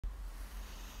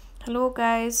Hello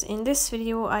guys, in this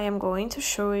video I am going to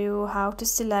show you how to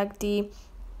select the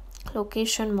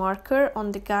location marker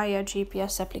on the Gaia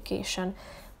GPS application.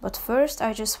 But first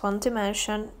I just want to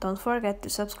mention, don't forget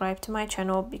to subscribe to my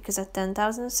channel, because at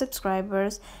 10,000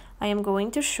 subscribers I am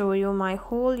going to show you my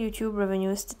whole YouTube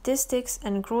revenue statistics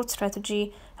and growth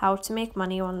strategy, how to make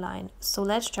money online. So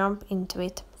let's jump into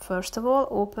it. First of all,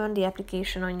 open the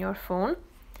application on your phone.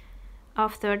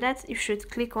 After that, you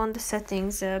should click on the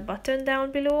settings button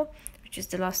down below, which is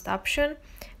the last option.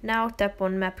 Now tap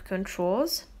on map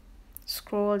controls.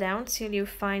 Scroll down till you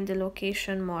find the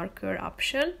location marker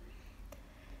option.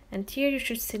 And here you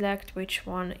should select which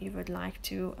one you would like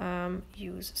to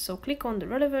use. So click on the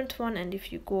relevant one, and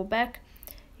if you go back,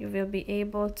 you will be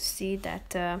able to see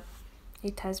that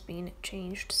it has been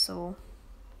changed. So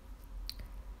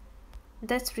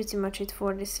that's pretty much it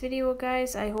for this video,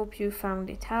 guys. I hope you found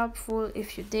it helpful.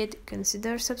 If you did,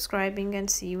 consider subscribing, and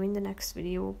see you in the next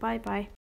video. Bye bye.